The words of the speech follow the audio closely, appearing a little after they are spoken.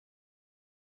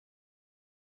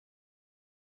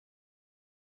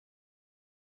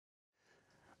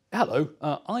Hello,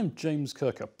 I'm James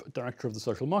Kirkup, Director of the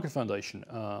Social Market Foundation.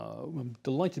 I'm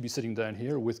delighted to be sitting down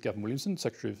here with Gavin Williamson,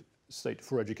 Secretary of State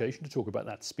for Education, to talk about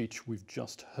that speech we've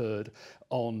just heard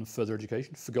on further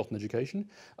education, forgotten education.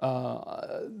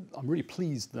 I'm really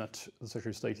pleased that the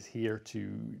Secretary of State is here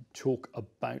to talk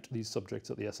about these subjects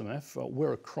at the SMF.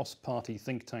 We're a cross-party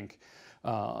think tank.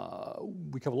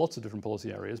 We cover lots of different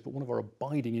policy areas, but one of our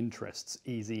abiding interests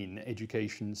is in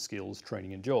education, skills,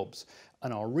 training and jobs.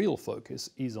 And our real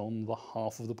focus is on the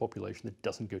half of the population that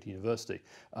doesn't go to university.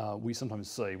 We sometimes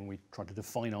say, when we try to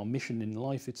define our mission in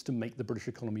life, it's to make the British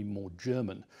economy more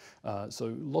German.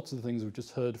 So lots of the things we've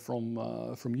just heard from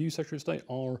you, Secretary of State,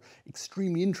 are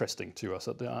extremely interesting to us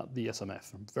at the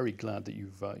SMF. I'm very glad that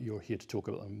you're here to talk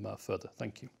about them further.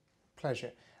 Thank you.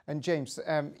 Pleasure. And James,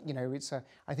 it's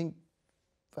I think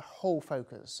the whole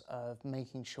focus of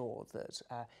making sure that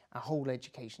our whole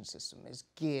education system is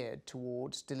geared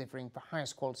towards delivering the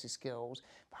highest quality skills,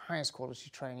 the highest quality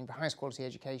training, the highest quality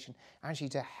education, actually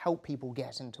to help people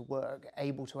get into work,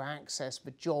 able to access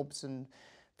the jobs and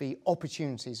the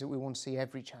opportunities that we want to see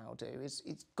every child do. It's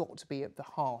got to be at the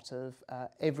heart of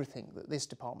everything that this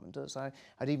department does.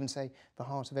 I'd even say the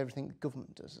heart of everything that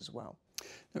government does as well.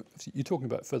 Now, you're talking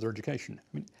about further education.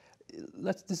 I mean,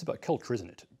 this is about culture, isn't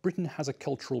it? Britain has a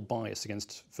cultural bias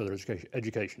against further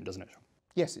education, doesn't it?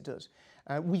 Yes, it does.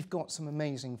 We've got some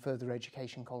amazing further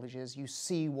education colleges. You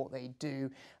see what they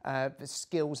do, the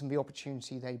skills and the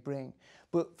opportunity they bring.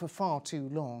 But for far too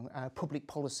long, public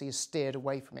policy has steered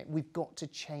away from it. We've got to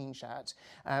change that.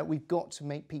 We've got to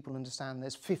make people understand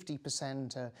there's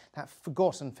 50%, that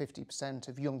forgotten 50%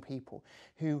 of young people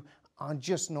who are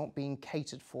just not being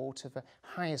catered for to the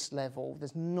highest level.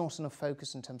 There's not enough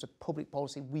focus in terms of public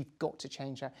policy. We've got to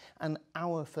change that. And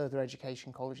our further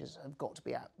education colleges have got to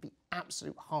be at the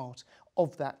absolute heart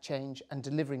of that change and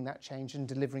delivering that change and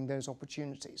delivering those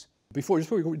opportunities. Before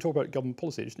we talk about government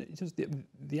policy, just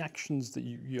the actions that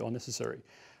you are necessary.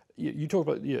 You talk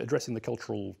about addressing the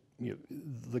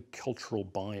cultural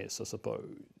bias, I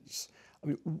suppose. I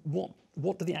mean,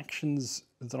 what do the actions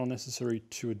that are necessary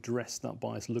to address that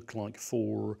bias look like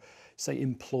for, say,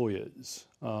 employers?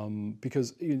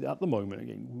 Because at the moment,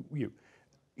 again,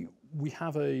 we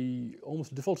have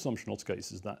almost a default assumption in lots of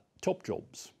cases that top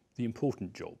jobs, the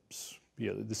important jobs,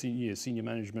 the senior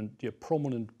management,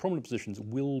 prominent positions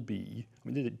will be. I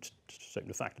mean, just taking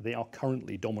the fact they are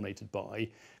currently dominated by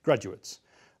graduates.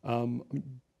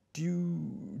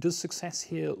 Does success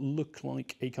here look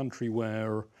like a country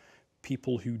where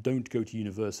people who don't go to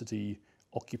university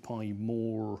occupy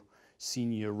more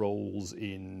senior roles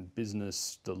in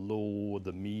business, the law,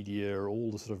 the media,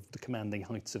 all the sort of the commanding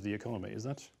heights of the economy? Is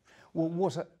that? Well,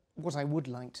 what I would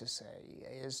like to say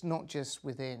is not just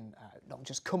within, not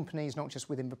just companies, not just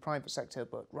within the private sector,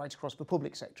 but right across the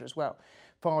public sector as well.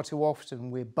 Far too often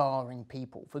we're barring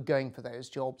people for going for those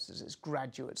jobs as it's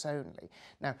graduates only.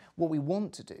 Now, what we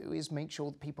want to do is make sure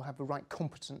that people have the right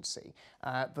competency,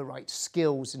 the right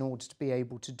skills in order to be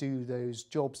able to do those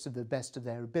jobs to the best of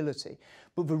their ability.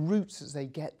 But the routes as they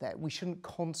get there, we shouldn't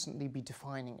constantly be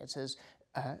defining it as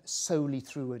solely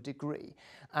through a degree.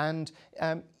 And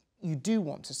you do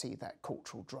want to see that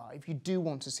cultural drive. You do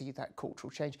want to see that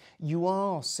cultural change. You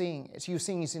are seeing it. You're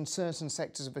seeing it in certain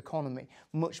sectors of economy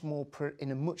in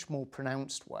a much more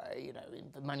pronounced way. In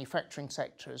the manufacturing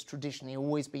sector has traditionally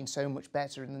always been so much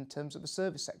better in terms of the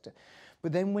service sector.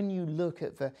 But then when you look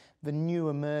at the new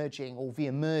emerging or the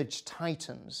emerged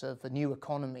titans of the new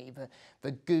economy,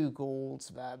 the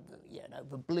Googles,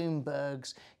 the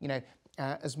Bloombergs,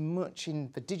 as much in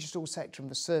the digital sector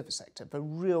and the service sector, the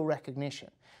real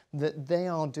recognition that they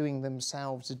are doing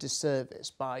themselves a disservice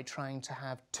by trying to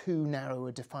have too narrow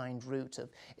a defined route of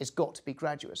it's got to be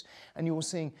graduates. And you're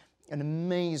seeing an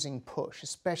amazing push,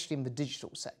 especially in the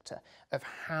digital sector, of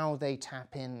how they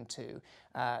tap into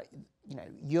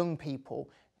young people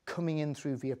coming in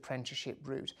through the apprenticeship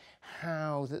route,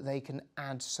 how that they can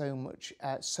add so much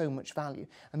value.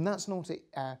 And that's not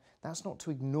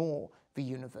to ignore the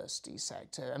university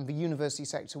sector, and the university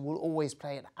sector will always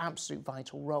play an absolute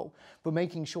vital role, but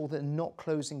making sure that they're not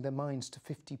closing their minds to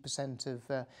 50%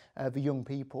 of the young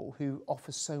people who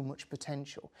offer so much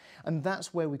potential. And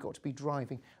that's where we've got to be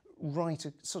driving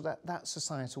so that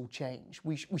societal change.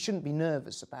 We shouldn't be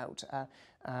nervous about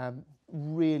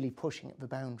really pushing at the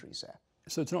boundaries there.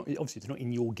 So it's not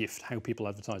in your gift how people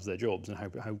advertise their jobs and how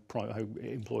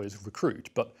employers recruit,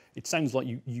 but it sounds like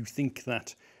you think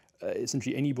that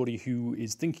essentially anybody who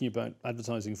is thinking about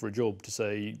advertising for a job to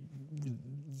say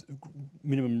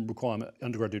minimum requirement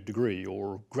undergraduate degree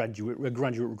or graduate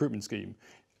recruitment scheme,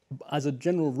 as a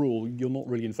general rule, you're not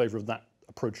really in favour of that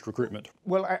approach to recruitment?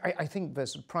 Well, I think the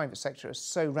sort of private sector is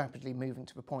so rapidly moving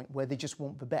to the point where they just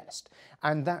want the best.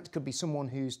 And that could be someone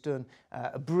who's done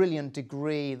a brilliant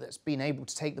degree that's been able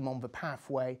to take them on the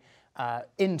pathway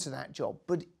into that job.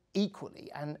 But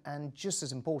equally, and just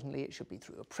as importantly, it should be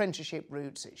through apprenticeship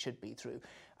routes, it should be through,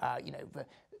 the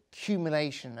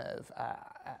accumulation of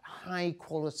high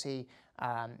quality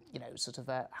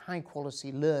high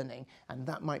quality learning, and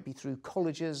that might be through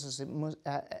colleges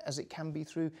as it can be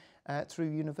through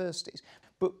universities.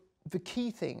 But the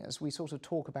key thing, as we sort of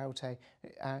talk about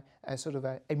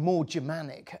a more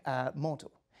Germanic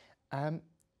model,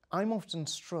 I'm often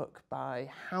struck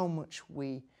by how much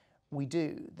we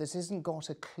do. This hasn't got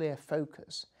a clear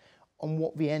focus on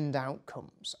what the end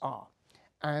outcomes are,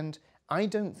 and I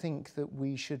don't think that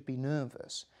we should be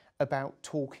nervous about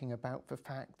talking about the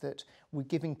fact that we're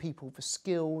giving people the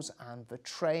skills and the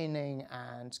training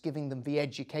and giving them the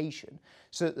education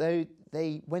so that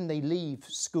they when they leave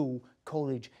school,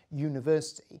 college,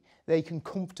 university, they can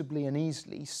comfortably and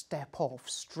easily step off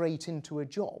straight into a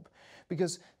job.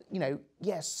 Because,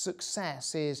 yes,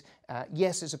 success is,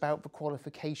 yes, it's about the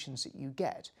qualifications that you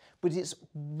get, but it's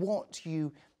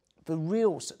the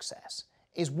real success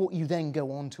is what you then go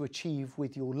on to achieve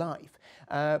with your life.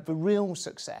 The real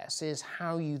success is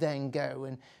how you then go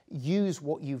and use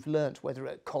what you've learnt, whether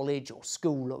at college or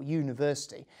school or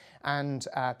university, and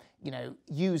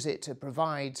use it to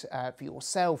provide for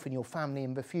yourself and your family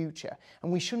in the future.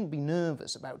 And we shouldn't be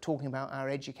nervous about talking about our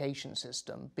education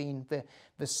system being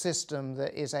the system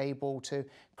that is able to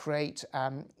create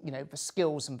the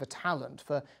skills and the talent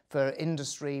for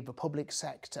industry, the public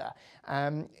sector.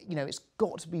 It's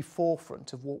got to be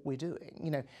forefront of what we're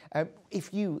doing.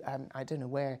 If you, I don't know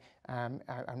where, I'm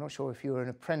not sure if you were an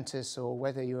apprentice or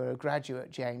whether you were a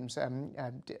graduate, James.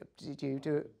 Did you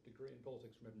do it? Degree in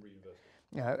politics from Edinburgh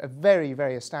University. A very,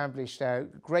 very established,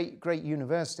 great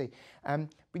university.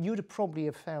 But you would have probably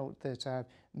have felt that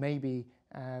maybe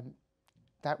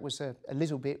that was a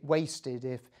little bit wasted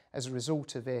if, as a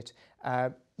result of it,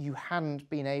 you hadn't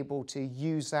been able to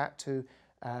use that to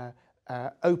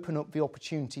open up the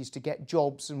opportunities to get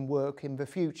jobs and work in the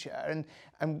future.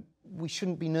 And we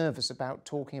shouldn't be nervous about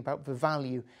talking about the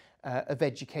value of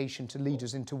education to lead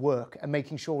us into work and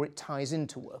making sure it ties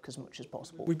into work as much as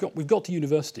possible. We've got to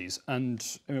universities, and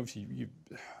obviously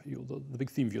the big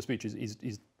theme of your speech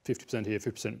is 50% here,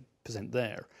 50%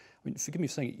 there. I mean, forgive me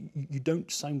for saying you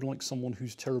don't sound like someone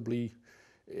who's terribly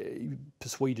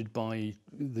persuaded by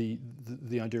the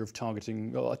idea of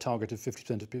targeting a target of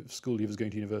 50% of school leavers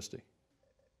going to university.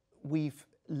 We've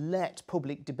let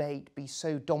public debate be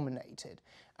so dominated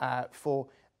for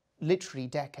literally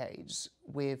decades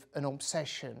with an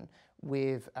obsession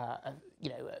with a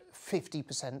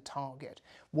 50% target.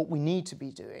 What we need to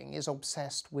be doing is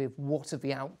obsessed with what are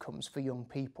the outcomes for young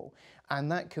people,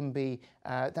 and that can be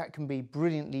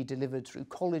brilliantly delivered through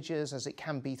colleges as it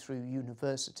can be through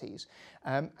universities.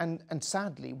 And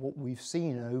sadly, what we've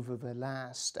seen over the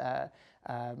last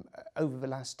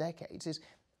decades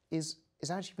is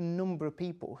actually the number of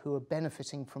people who are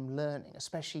benefiting from learning,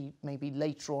 especially maybe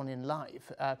later on in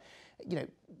life.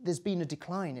 There's been a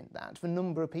decline in that. The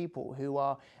number of people who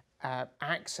are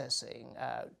accessing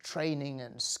training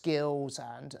and skills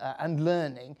and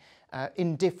learning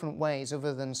in different ways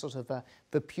other than sort of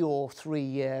the pure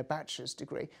 3-year bachelor's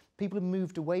degree. People have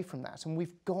moved away from that, and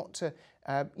we've got to,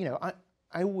 I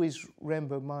always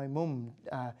remember my mum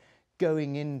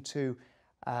going into,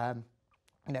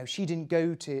 she didn't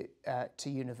go to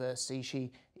university.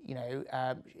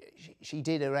 She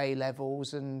did her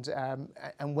A-levels and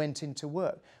went into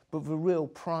work. But the real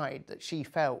pride that she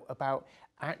felt about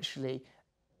actually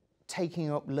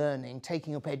taking up learning,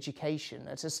 taking up education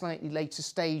at a slightly later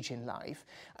stage in life,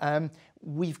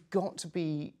 we've got to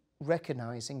be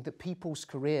recognising that people's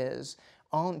careers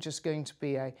aren't just going to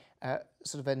be a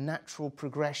sort of a natural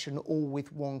progression all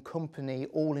with one company,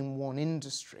 all in one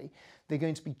industry. They're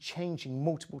going to be changing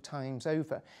multiple times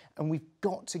over. And we've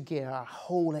got to gear our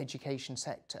whole education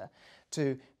sector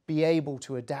to be able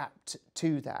to adapt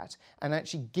to that and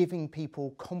actually giving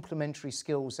people complementary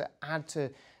skills that add to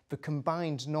the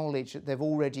combined knowledge that they've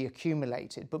already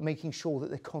accumulated, but making sure that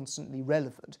they're constantly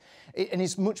relevant. And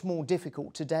it's much more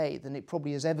difficult today than it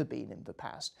probably has ever been in the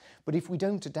past. But if we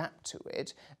don't adapt to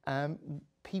it,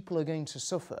 people are going to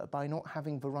suffer by not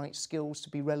having the right skills to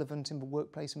be relevant in the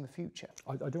workplace in the future.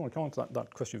 I do want to come on to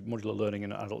that question of modular learning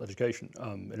in adult education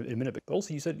in a minute. But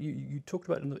also, you said you talked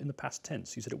about it in the past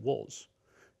tense. You said it was.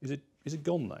 Is it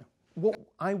gone now? What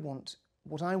I want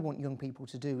young people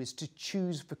to do is to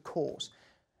choose the course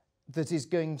that is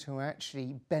going to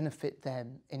actually benefit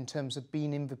them in terms of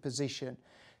being in the position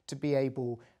to be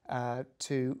able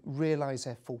to realise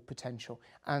their full potential.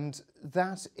 And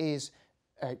that is,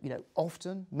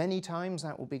 often, many times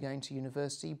that will be going to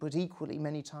university, but equally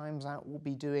many times that will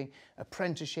be doing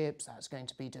apprenticeships, that's going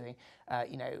to be doing,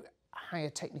 higher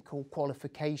technical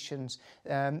qualifications.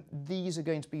 These are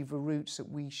going to be the routes that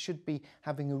we should be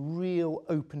having a real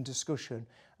open discussion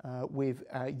with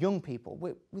young people,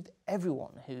 with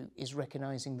everyone who is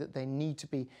recognising that they need to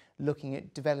be looking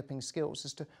at developing skills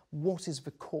as to what is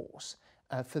the course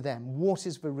for them, what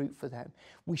is the route for them.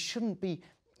 We shouldn't be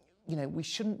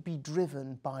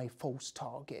driven by false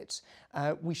targets.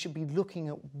 We should be looking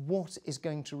at what is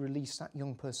going to release that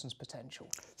young person's potential.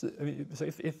 So,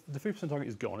 if the 50% target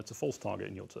is gone, it's a false target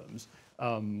in your terms.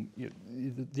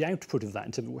 The output of that,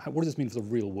 in terms of what does this mean for the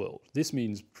real world? This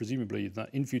means, presumably, that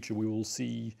in future we will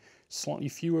see slightly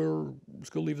fewer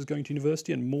school leavers going to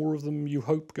university and more of them, you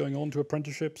hope, going on to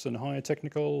apprenticeships and higher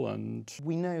technical. And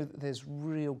we know that there's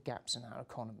real gaps in our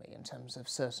economy in terms of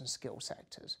certain skill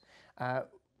sectors.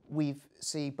 We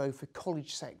see both the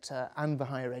college sector and the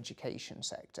higher education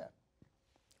sector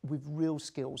with real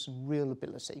skills and real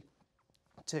ability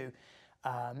to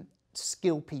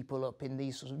skill people up in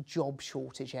these sort of job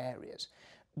shortage areas.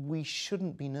 We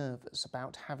shouldn't be nervous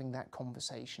about having that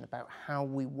conversation about how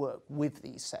we work with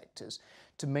these sectors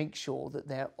to make sure that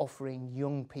they're offering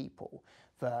young people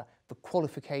the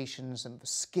qualifications and the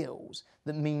skills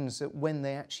that means that when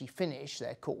they actually finish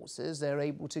their courses, they're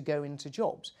able to go into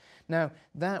jobs. Now,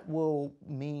 that will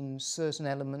mean certain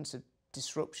elements of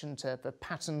disruption to the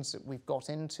patterns that we've got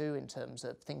into in terms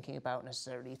of thinking about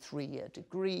necessarily 3-year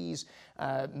degrees,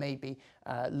 maybe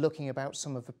looking about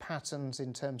some of the patterns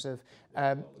in terms of,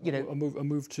 a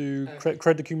move to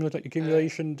credit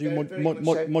accumulation, do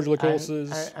modular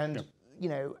courses.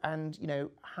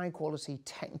 High quality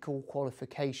technical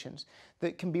qualifications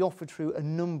that can be offered through a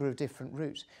number of different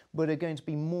routes, but are going to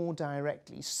be more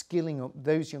directly skilling up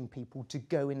those young people to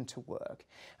go into work.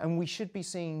 And we should be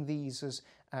seeing these as,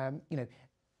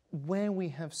 where we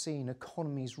have seen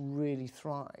economies really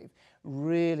thrive,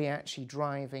 really actually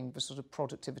driving the sort of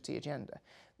productivity agenda.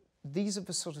 These are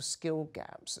the sort of skill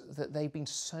gaps that they've been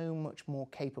so much more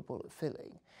capable of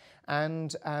filling.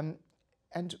 And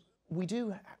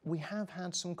we have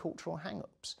had some cultural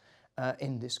hang-ups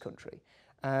in this country.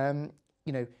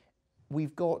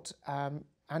 We've got,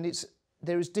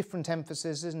 there is different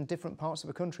emphasis in different parts of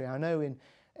the country. I know in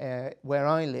where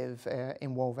I live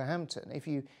in Wolverhampton, if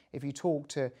you talk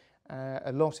to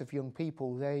a lot of young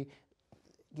people, they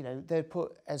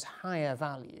put as high a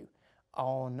value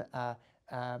on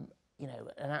an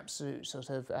absolute sort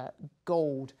of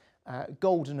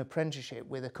golden apprenticeship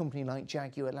with a company like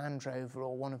Jaguar Land Rover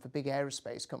or one of the big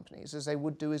aerospace companies as they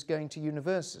would do as going to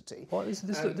university. Well, this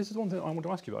is one thing I want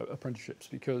to ask you about apprenticeships,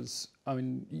 because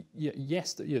there's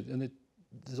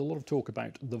a lot of talk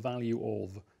about the value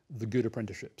of the good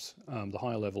apprenticeships, the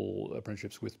higher level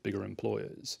apprenticeships with bigger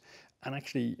employers, and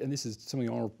this is something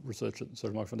our research at the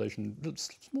Social Market Foundation, it's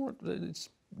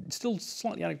still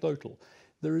slightly anecdotal.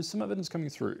 There is some evidence coming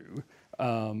through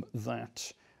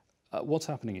that what's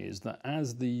happening is that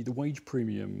as the wage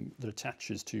premium that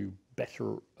attaches to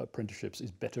better apprenticeships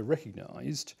is better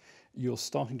recognised, you're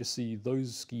starting to see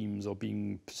those schemes are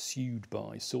being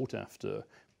sought after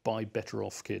by better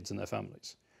off kids and their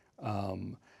families.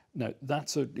 Now,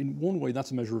 in one way,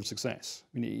 that's a measure of success.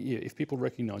 If people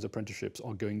recognise apprenticeships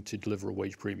are going to deliver a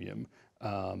wage premium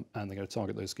and they're going to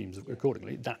target those schemes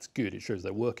accordingly, that's good. It shows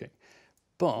they're working.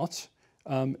 But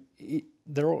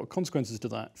there are consequences to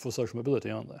that for social mobility,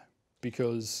 aren't there?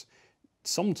 Because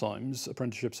sometimes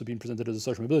apprenticeships have been presented as a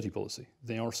social mobility policy.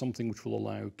 They are something which will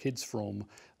allow kids from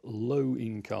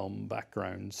low-income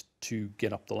backgrounds to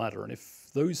get up the ladder. And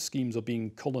if those schemes are being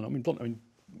colonised,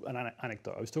 an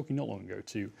anecdote, I was talking not long ago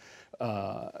to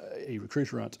a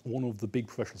recruiter at one of the big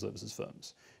professional services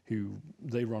firms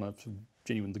they run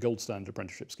the gold standard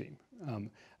apprenticeship scheme.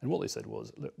 And what they said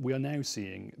was, look, we are now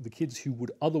seeing the kids who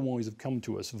would otherwise have come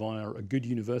to us via a good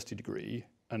university degree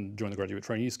and join the graduate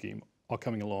trainee scheme are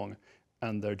coming along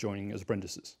and they're joining as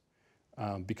apprentices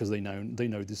because they know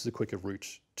this is a quicker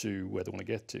route to where they want to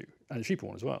get to, and a cheaper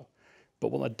one as well.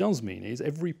 But what that does mean is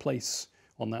every place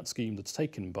on that scheme that's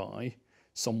taken by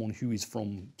someone who is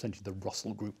from essentially the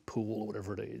Russell Group pool or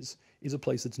whatever it is a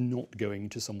place that's not going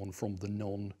to someone from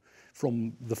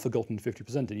the forgotten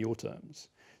 50% in your terms.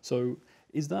 So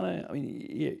is that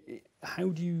how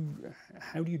do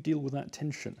you deal with that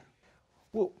tension?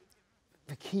 Well,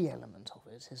 the key element of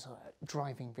it is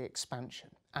driving the expansion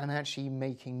and actually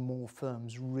making more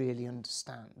firms really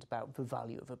understand about the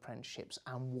value of apprenticeships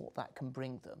and what that can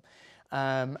bring them.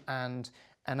 And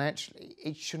actually,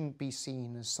 it shouldn't be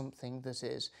seen as something that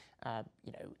is,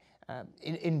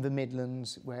 in the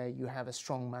Midlands, where you have a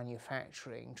strong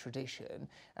manufacturing tradition,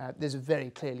 there's a very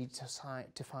clearly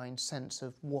defined sense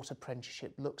of what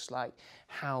apprenticeship looks like,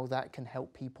 how that can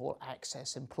help people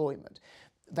access employment.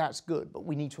 That's good, but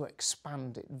we need to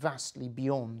expand it vastly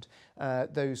beyond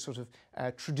those sort of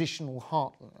traditional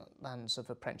heartlands of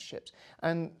apprenticeships.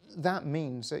 And that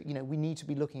means that, you know, we need to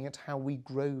be looking at how we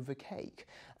grow the cake.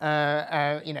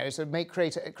 You know, so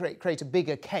create a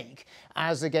bigger cake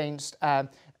as against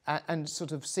and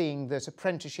sort of seeing that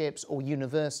apprenticeships or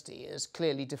university is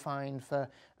clearly defined for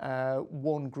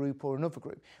one group or another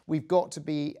group. We've got to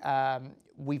be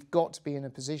in a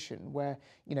position where,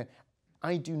 you know,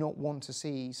 I do not want to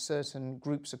see certain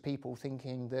groups of people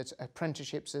thinking that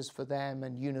apprenticeships is for them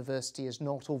and university is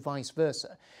not, or vice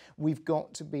versa. We've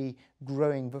got to be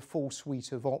growing the full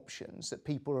suite of options that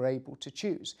people are able to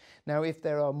choose. Now, if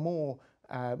there are more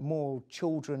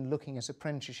children looking at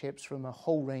apprenticeships from a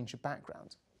whole range of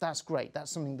backgrounds, that's great.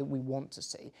 That's something that we want to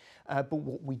see. But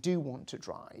what we do want to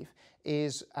drive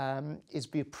is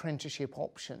the apprenticeship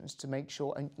options to make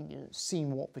sure, and you know,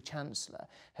 seeing what the Chancellor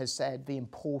has said, the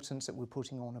importance that we're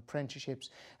putting on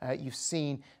apprenticeships. You've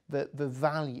seen the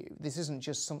value. This isn't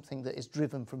just something that is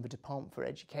driven from the Department for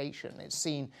Education. It's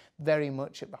seen very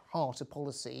much at the heart of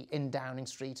policy in Downing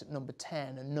Street at number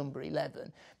 10 and number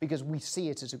 11, because we see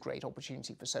it as a great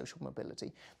opportunity for social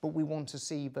mobility. But we want to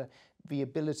see the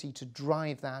ability to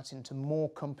drive that into more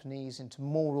companies, into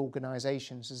more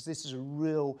organisations, as this is a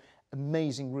real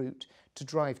amazing route to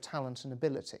drive talent and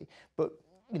ability. But,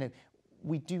 you know,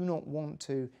 we do not want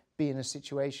to be in a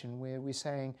situation where we're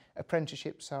saying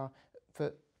apprenticeships are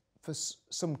for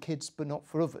some kids but not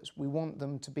for others. We want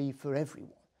them to be for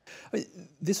everyone. I mean,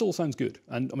 this all sounds good,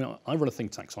 and I mean, I run a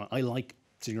think tank, so I like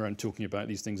sitting around talking about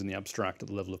these things in the abstract at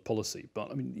the level of policy.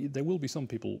 But I mean, there will be some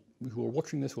people who are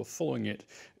watching this, who are following it,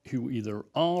 who either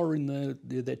are in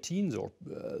their teens, or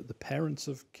the parents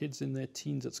of kids in their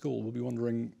teens at school will be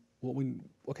wondering,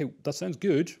 okay, that sounds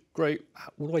good, great.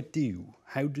 What do I do?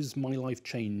 How does my life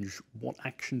change? What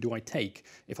action do I take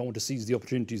if I want to seize the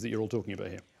opportunities that you're all talking about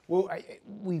here? Well,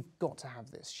 we've got to have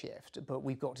this shift, but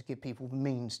we've got to give people the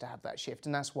means to have that shift.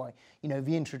 And that's why, you know,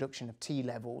 the introduction of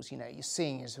T-levels, you know, you're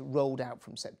seeing is rolled out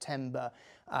from September.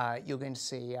 You're going to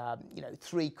see, you know,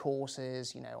 3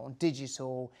 courses, you know, on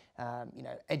digital, you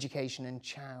know, education and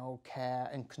childcare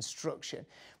and construction.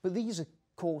 But these are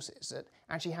courses that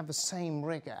actually have the same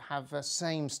rigour, have the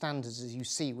same standards as you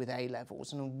see with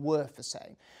A-levels and are worth the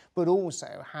same, but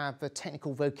also have the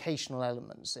technical vocational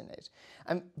elements in it.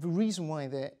 And the reason why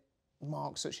they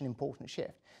mark such an important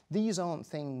shift, these aren't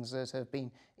things that have been,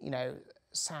 you know,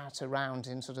 sat around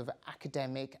in sort of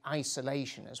academic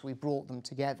isolation as we brought them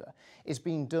together. It's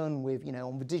been done with, you know,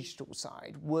 on the digital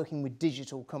side, working with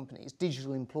digital companies,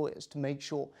 digital employers, to make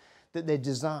sure that they're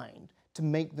designed to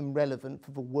make them relevant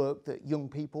for the work that young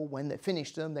people, when they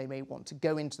finish them, they may want to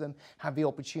go into them, have the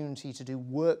opportunity to do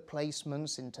work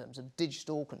placements in terms of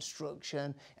digital,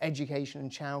 construction, education and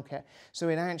childcare. So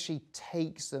it actually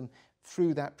takes them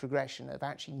through that progression of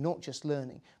actually not just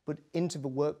learning, but into the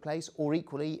workplace, or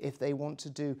equally, if they want to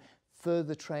do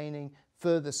further training,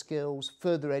 further skills,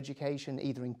 further education,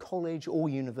 either in college or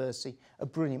university, a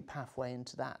brilliant pathway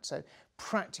into that. So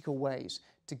practical ways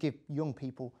to give young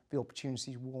people the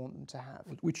opportunities we want them to have.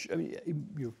 Which, I mean,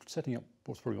 you're setting up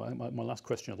what's probably my last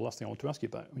question, or the last thing I want to ask you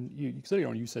about. I mean, you earlier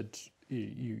on you said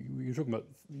you're talking about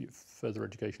further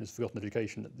education as forgotten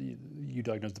education. That you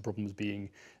diagnosed the problem as being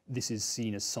this is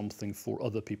seen as something for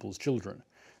other people's children,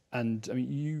 and I mean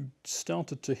you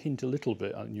started to hint a little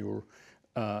bit in your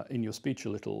speech a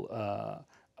little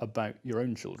about your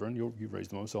own children. You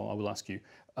raised them, so I will ask you.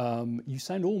 You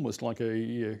sound almost like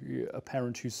a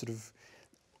parent who's sort of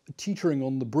teetering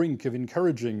on the brink of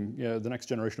encouraging the next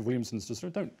generation of Williamsons to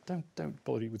sort of don't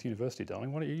bother with university,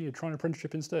 darling. Why don't you try an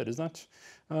apprenticeship instead? Is that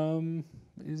a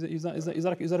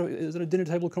dinner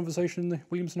table conversation in the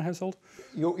Williamson household?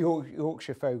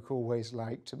 Yorkshire folk always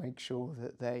like to make sure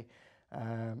that they,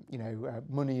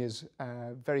 money is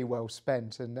very well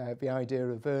spent, and the idea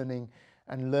of earning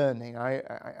and learning,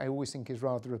 I always think is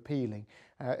rather appealing.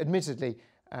 Admittedly,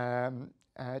 2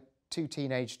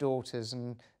 teenage daughters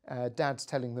and dad's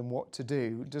telling them what to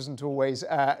do doesn't always.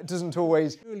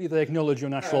 Surely they acknowledge your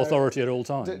natural authority at all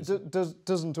times.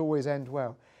 Doesn't always end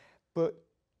well, but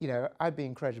you know, I'd be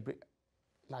incredibly,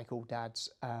 like all dads,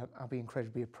 I'll be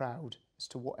incredibly proud as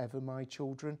to whatever my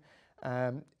children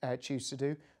choose to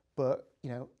do. But you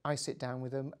know, I sit down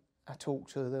with them, I talk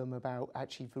to them about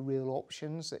actually the real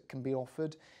options that can be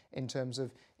offered in terms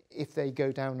of if they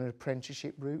go down an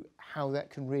apprenticeship route, how that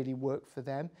can really work for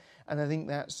them. And I think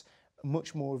that's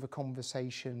much more of a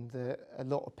conversation that a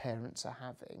lot of parents are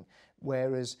having,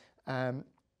 whereas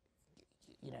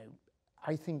You know,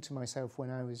 I think to myself when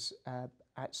I was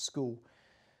at school,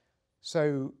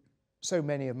 so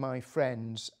many of my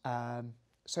friends,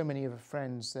 so many of the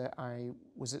friends that I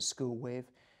was at school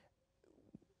with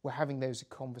were having those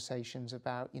conversations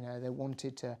about, you know, they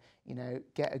wanted to, you know,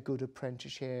 get a good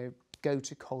apprenticeship, go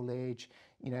to college.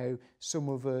 You know, some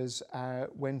of us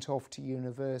went off to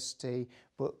university,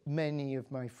 but many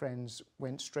of my friends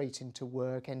went straight into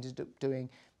work, ended up doing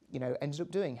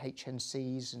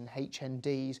HNCs and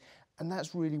HNDs, and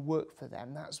that's really worked for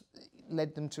them. That's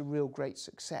led them to real great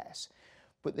success.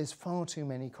 But there's far too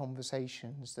many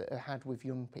conversations that are had with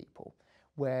young people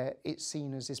where it's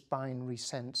seen as this binary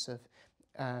sense of,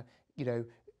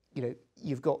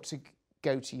 you've got to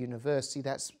go to university.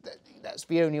 That's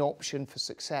the only option for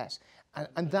success, and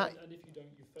if you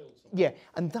don't, you fail something. Yeah,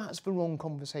 and that's the wrong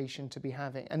conversation to be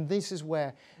having. And this is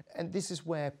where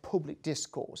public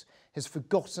discourse has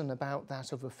forgotten about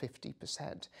that other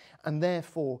 50%, and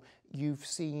therefore you've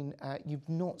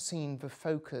not seen the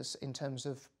focus in terms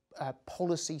of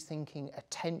policy thinking,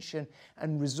 attention,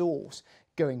 and resource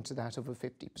going to that other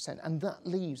 50%, and that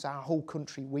leaves our whole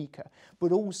country weaker.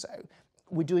 But also,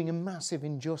 we're doing a massive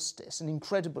injustice, an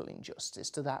incredible injustice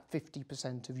to that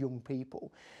 50% of young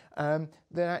people that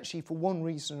actually, for one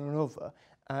reason or another,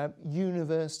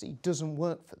 university doesn't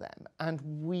work for them, and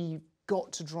we've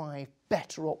got to drive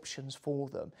better options for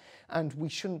them. And we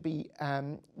shouldn't be,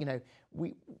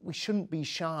 we shouldn't be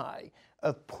shy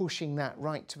of pushing that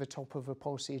right to the top of a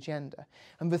policy agenda.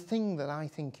 And the thing that I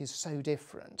think is so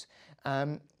different,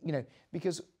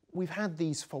 because we've had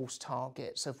these false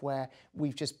targets of where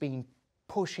we've just been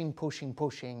pushing,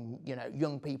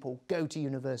 young people, go to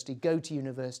university, go to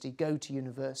university, go to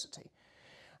university.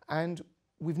 And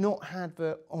we've not had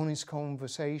the honest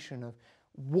conversation of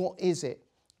what is it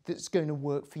that's going to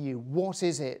work for you? What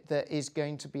is it that is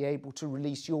going to be able to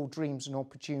release your dreams and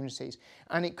opportunities?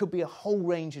 And it could be a whole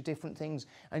range of different things.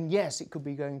 And yes, it could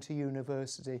be going to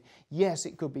university. Yes,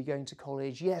 it could be going to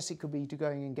college. Yes, it could be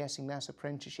going and getting that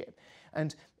apprenticeship.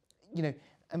 And,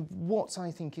 and what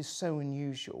I think is so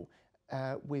unusual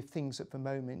with things at the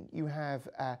moment, you have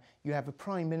a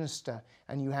Prime Minister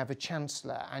and you have a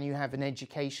Chancellor and you have an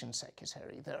Education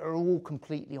Secretary that are all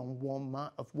completely on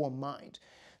one mind,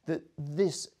 that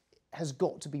this has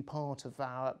got to be part of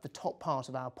the top part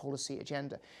of our policy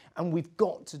agenda, and we've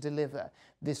got to deliver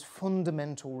this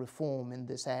fundamental reform in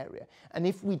this area. And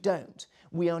if we don't,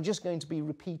 we are just going to be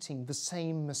repeating the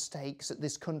same mistakes that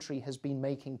this country has been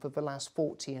making for the last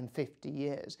 40 and 50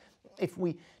 years. If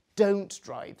we don't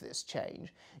drive this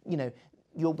change,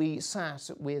 you'll be sat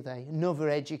with another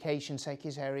Education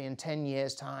Secretary in 10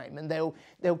 years' time, and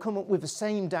they'll come up with the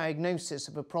same diagnosis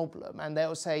of a problem, and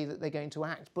they'll say that they're going to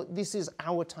act. But this is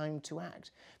our time to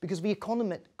act, because the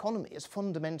economy is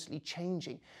fundamentally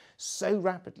changing so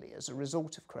rapidly as a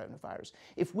result of coronavirus.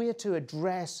 If we're to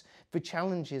address the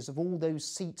challenges of all those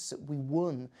seats that we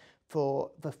won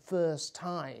for the first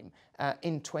time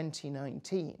in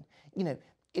 2019,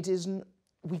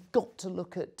 we've got to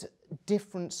look at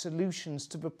different solutions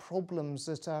to the problems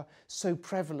that are so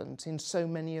prevalent in so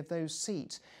many of those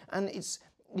seats. And it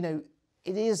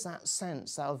is that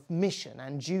sense of mission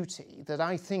and duty that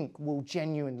I think will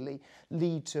genuinely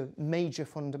lead to major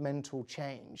fundamental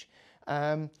change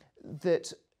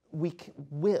that we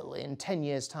will, in 10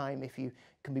 years' time, if you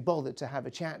can be bothered to have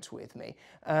a chat with me,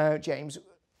 James,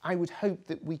 I would hope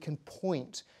that we can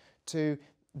point to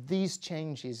these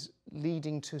changes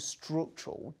leading to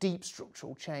deep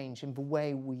structural change in the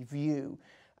way we view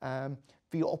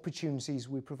the opportunities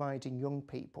we're providing young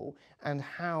people, and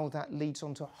how that leads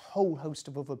on to a whole host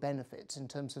of other benefits in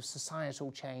terms of societal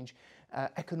change,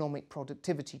 economic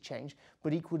productivity change,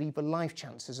 but equally the life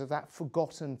chances of that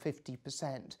forgotten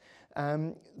 50%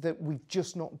 that we've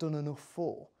just not done enough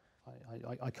for.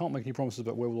 I can't make any promises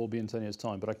about where we'll all be in 10 years'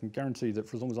 time, but I can guarantee that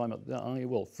for as long as I'm at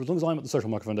the Social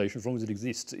Market Foundation, for as long as it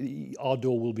exists, our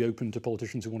door will be open to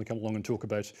politicians who want to come along and talk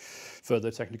about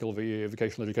further technical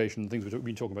vocational education and things we've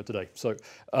been talking about today. So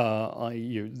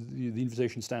the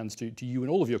invitation stands to you and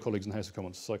all of your colleagues in the House of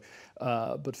Commons. So,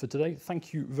 but for today,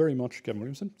 thank you very much, Gavin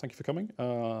Williamson. Thank you for coming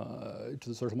to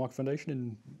the Social Market Foundation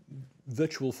in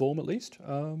virtual form, at least.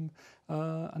 And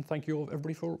thank you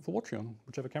everybody for watching on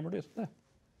whichever camera it is there.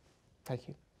 Thank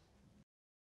you.